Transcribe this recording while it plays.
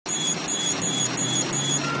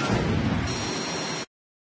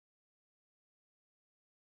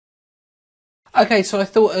Okay, so I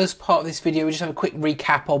thought as part of this video we just have a quick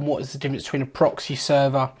recap on what is the difference between a proxy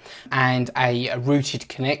server and a rooted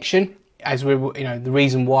connection, as we're, the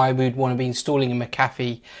reason why we would want to be installing a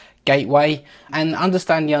Mcafee gateway, and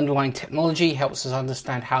understand the underlying technology helps us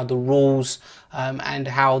understand how the rules and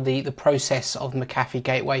how the process of Mcafee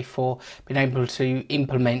gateway for being able to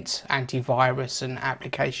implement antivirus and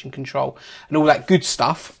application control and all that good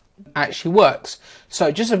stuff actually works.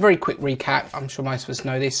 So just a very quick recap, I'm sure most of us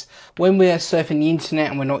know this. When we're surfing the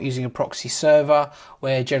internet and we're not using a proxy server,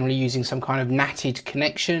 we're generally using some kind of NATed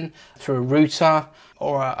connection through a router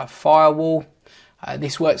or a firewall.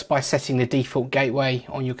 This works by setting the default gateway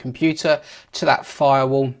on your computer to that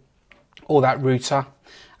firewall or that router.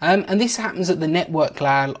 And this happens at the network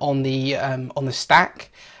layer on the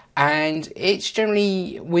stack. And it's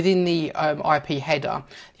generally within the IP header.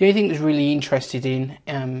 The only thing that's really interested in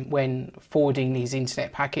when forwarding these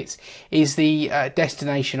internet packets is the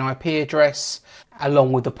destination IP address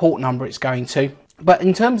along with the port number it's going to. But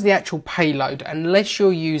in terms of the actual payload, unless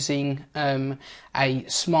you're using a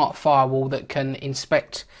smart firewall that can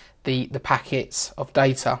inspect the packets of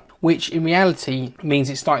data, which in reality means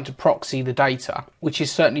it's starting to proxy the data, which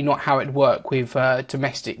is certainly not how it works with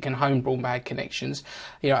domestic and home broadband connections.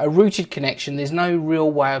 A rooted connection, there's no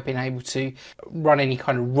real way of being able to run any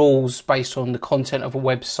kind of rules based on the content of a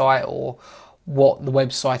website or what the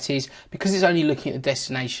website is, because it's only looking at the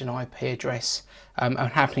destination IP address and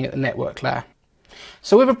happening at the network layer.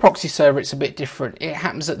 So with a proxy server, it's a bit different. It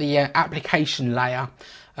happens at the application layer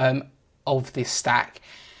of this stack.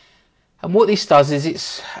 And what this does is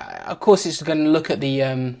it's going to look at the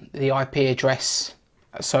IP address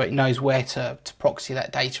so it knows where to proxy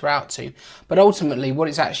that data out to. But ultimately what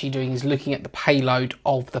it's actually doing is looking at the payload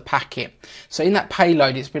of the packet. So in that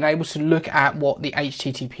payload, it's been able to look at what the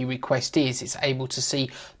HTTP request is. It's able to see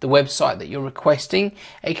the website that you're requesting.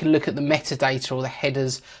 It can look at the metadata or the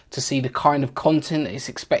headers to see the kind of content that it's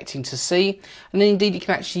expecting to see. And then indeed you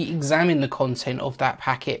can actually examine the content of that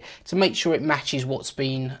packet to make sure it matches what's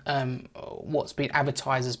been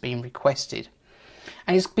advertised as being requested.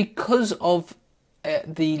 And it's because of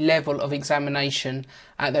the level of examination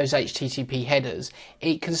at those HTTP headers,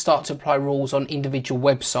 it can start to apply rules on individual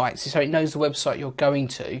websites. So it knows the website you're going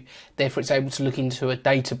to, therefore it's able to look into a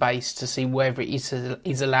database to see whether it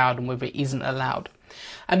is allowed and whether it isn't allowed.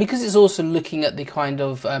 And because it's also looking at the kind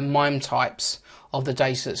of MIME types of the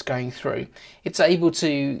data that's going through, it's able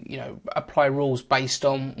to apply rules based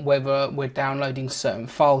on whether we're downloading certain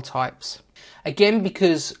file types. Again,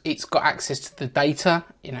 because it's got access to the data,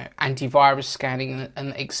 antivirus scanning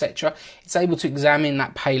and etc., it's able to examine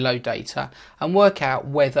that payload data and work out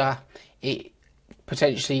whether it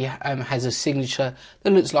potentially has a signature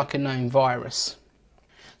that looks like a known virus.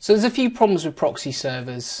 So there's a few problems with proxy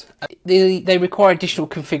servers. They require additional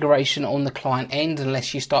configuration on the client end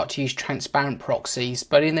unless you start to use transparent proxies,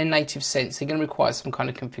 but in their native sense they're going to require some kind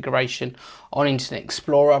of configuration on Internet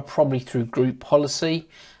Explorer, probably through group policy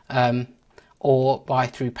or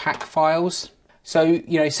through pack files. So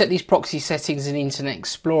set these proxy settings in Internet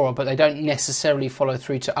Explorer, but they don't necessarily follow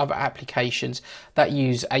through to other applications that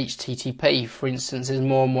use HTTP. For instance, there's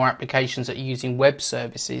more and more applications that are using web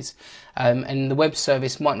services, and the web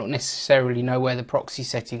service might not necessarily know where the proxy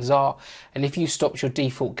settings are. And if you stopped your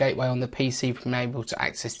default gateway on the PC from being able to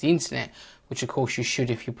access the internet, which of course you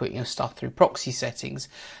should if you're putting your stuff through proxy settings,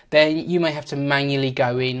 then you may have to manually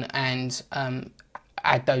go in and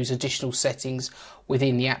add those additional settings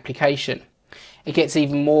within the application. It gets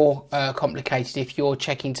even more complicated if you're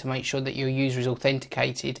checking to make sure that your user is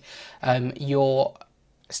authenticated. Your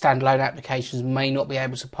standalone applications may not be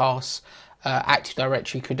able to pass Active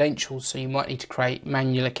Directory credentials, so you might need to create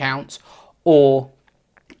manual accounts or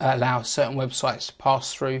allow certain websites to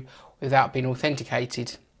pass through without being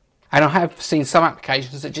authenticated. And I have seen some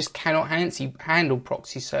applications that just cannot handle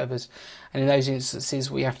proxy servers, and in those instances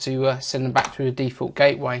we have to send them back through a default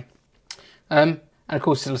gateway. And of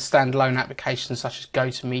course there's standalone applications such as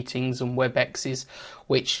GoToMeetings and WebExes,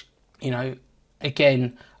 which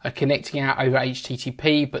again are connecting out over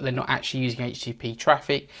HTTP, but they're not actually using HTTP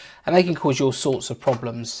traffic, and they can cause you all sorts of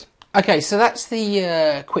problems. Okay, so that's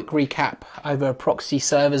the quick recap over proxy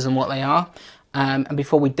servers and what they are. And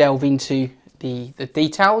before we delve into the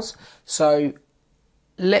details, so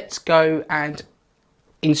let's go and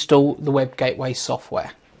install the web gateway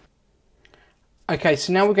software. Okay,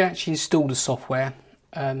 so now we're going to actually install the software.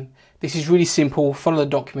 This is really simple. Follow the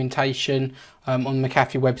documentation on the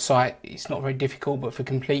Mcafee website. It's not very difficult, but for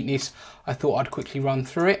completeness I thought I'd quickly run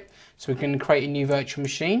through it. So we're going to create a new virtual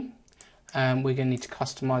machine. We're going to need to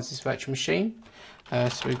customize this virtual machine.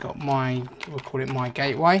 So we've got we'll call it my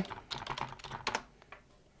gateway.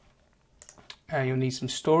 You'll need some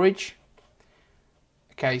storage.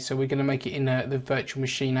 Okay, so we're going to make it in the virtual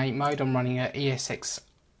machine 8 mode. I'm running a ESXi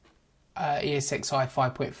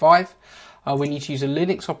 5.5. We need to use a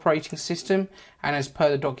Linux operating system, and as per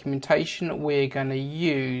the documentation, we're going to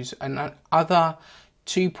use another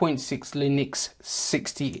 2.6 Linux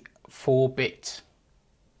 64-bit.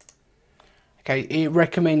 Okay, it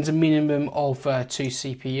recommends a minimum of 2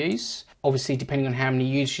 CPUs. Obviously, depending on how many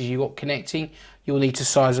users you've got connecting, you'll need to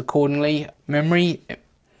size accordingly. Memory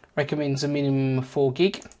recommends a minimum of 4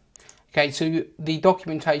 gig. Okay, so the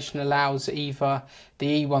documentation allows either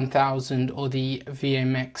the E1000 or the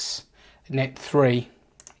vmware Net 3.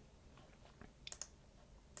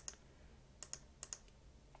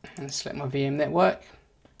 And select my VM network.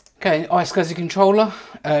 Okay, ESXI controller.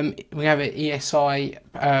 We have an ESXi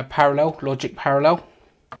parallel, logic parallel.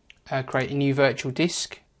 Create a new virtual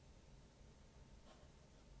disk.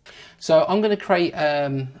 So I'm going to create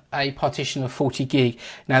a partition of 40 gig.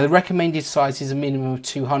 Now the recommended size is a minimum of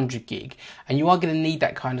 200 gig, and you are going to need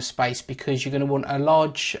that kind of space because you're going to want a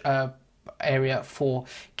large area for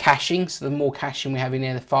caching. So the more caching we have in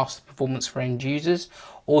there, the faster performance for end users.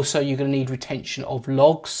 Also, you're going to need retention of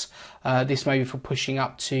logs. This may be for pushing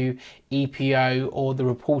up to EPO or the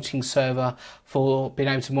reporting server for being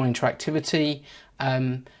able to monitor activity,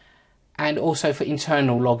 and also for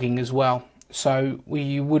internal logging as well. So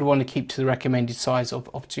you would want to keep to the recommended size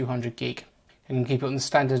of 200 gig. You can keep it on the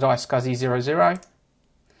standard ESXi 00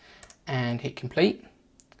 and hit complete.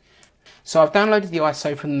 So I've downloaded the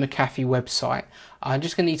ISO from the Mcafee website. I'm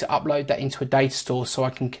just going to need to upload that into a data store so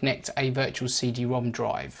I can connect a virtual CD-ROM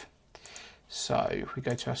drive. So if we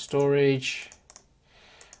go to our storage,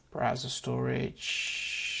 browser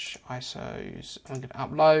storage, ISOs, I'm going to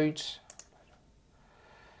upload.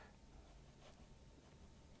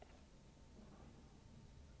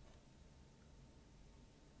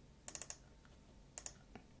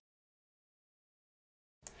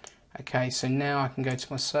 Okay, so now I can go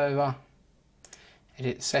to my server,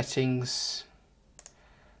 edit settings,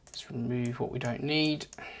 let's remove what we don't need,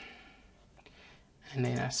 and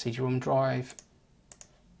then our CD-ROM drive.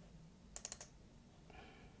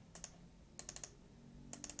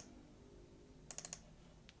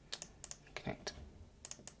 Connect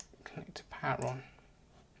to power on.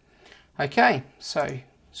 Okay, so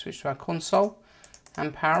switch to our console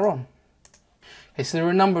and power on. Okay, so there are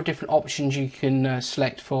a number of different options you can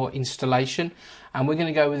select for installation, and we're going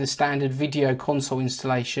to go with the standard video console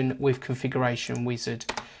installation with configuration wizard.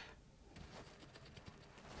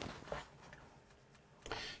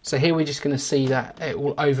 So here we're just going to see that it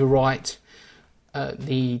will overwrite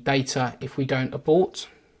the data if we don't abort.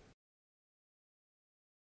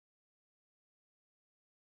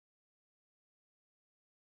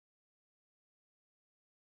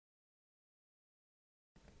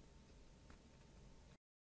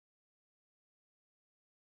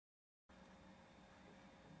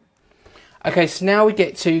 Okay, so now we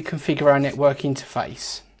get to configure our network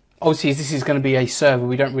interface. Obviously, as this is going to be a server,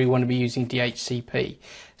 we don't really want to be using DHCP.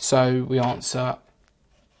 So we answer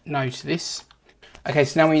no to this. Okay,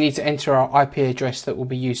 so now we need to enter our IP address that will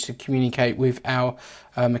be used to communicate with our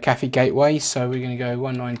Mcafee gateway. So we're going to go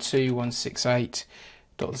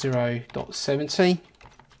 192.168.0.70.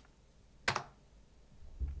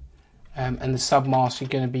 And the submask we're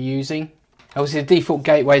going to be using. Obviously, the default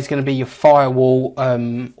gateway is going to be your firewall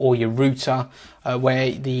or your router,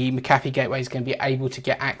 where the Mcafee gateway is going to be able to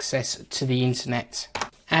get access to the internet.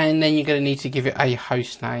 And then you're going to need to give it a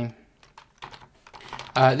host name.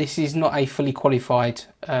 This is not a fully qualified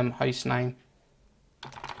host name.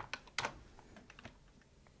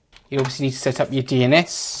 You obviously need to set up your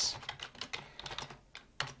DNS.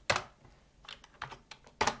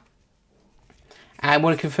 And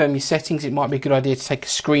want to confirm your settings, it might be a good idea to take a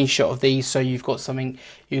screenshot of these so you've got something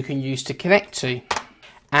you can use to connect to.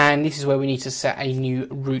 And this is where we need to set a new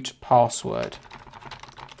root password.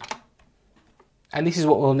 And this is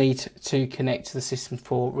what we'll need to connect to the system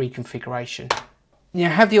for reconfiguration. You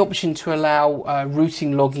have the option to allow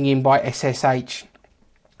routing logging in by SSH.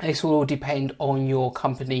 This will all depend on your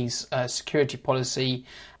company's security policy.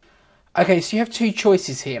 Okay, so you have two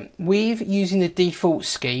choices here. With using the default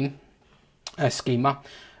schema,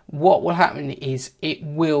 what will happen is it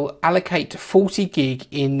will allocate 40 gig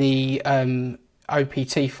in the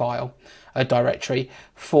OPT file directory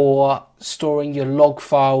for storing your log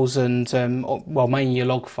files and well, mainly your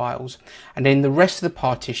log files, and then the rest of the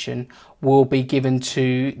partition will be given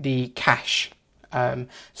to the cache, so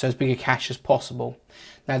as big a cache as possible.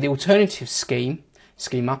 Now the alternative schema,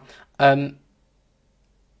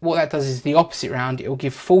 what that does is the opposite round. It will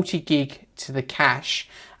give 40 gig to the cache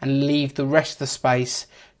and leave the rest of the space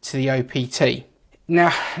to the OPT.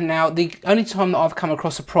 Now, the only time that I've come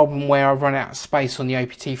across a problem where I've run out of space on the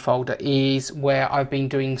OPT folder is where I've been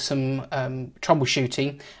doing some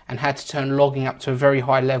troubleshooting and had to turn logging up to a very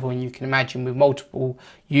high level, and you can imagine with multiple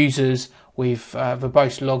users with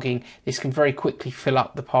verbose logging, this can very quickly fill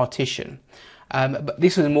up the partition. But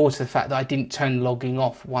this was more to the fact that I didn't turn logging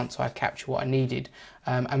off once I captured what I needed,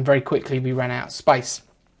 and very quickly we ran out of space.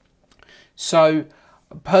 So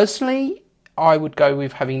personally, I would go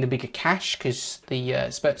with having the bigger cache, because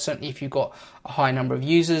certainly if you've got a high number of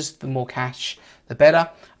users, the more cache the better.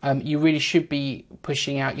 You really should be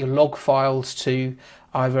pushing out your log files to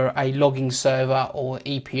either a logging server or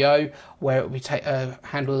EPO, where it will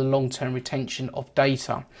handle the long-term retention of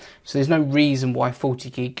data. So there's no reason why 40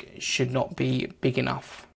 gig should not be big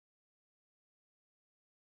enough.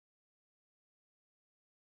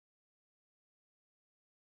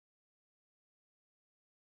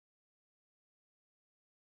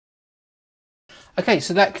 Okay,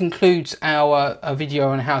 so that concludes our video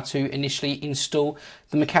on how to initially install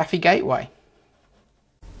the Mcafee gateway.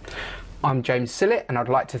 I'm James Sillett, and I'd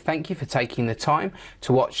like to thank you for taking the time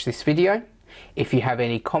to watch this video. If you have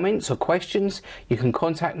any comments or questions, you can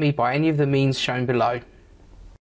contact me by any of the means shown below.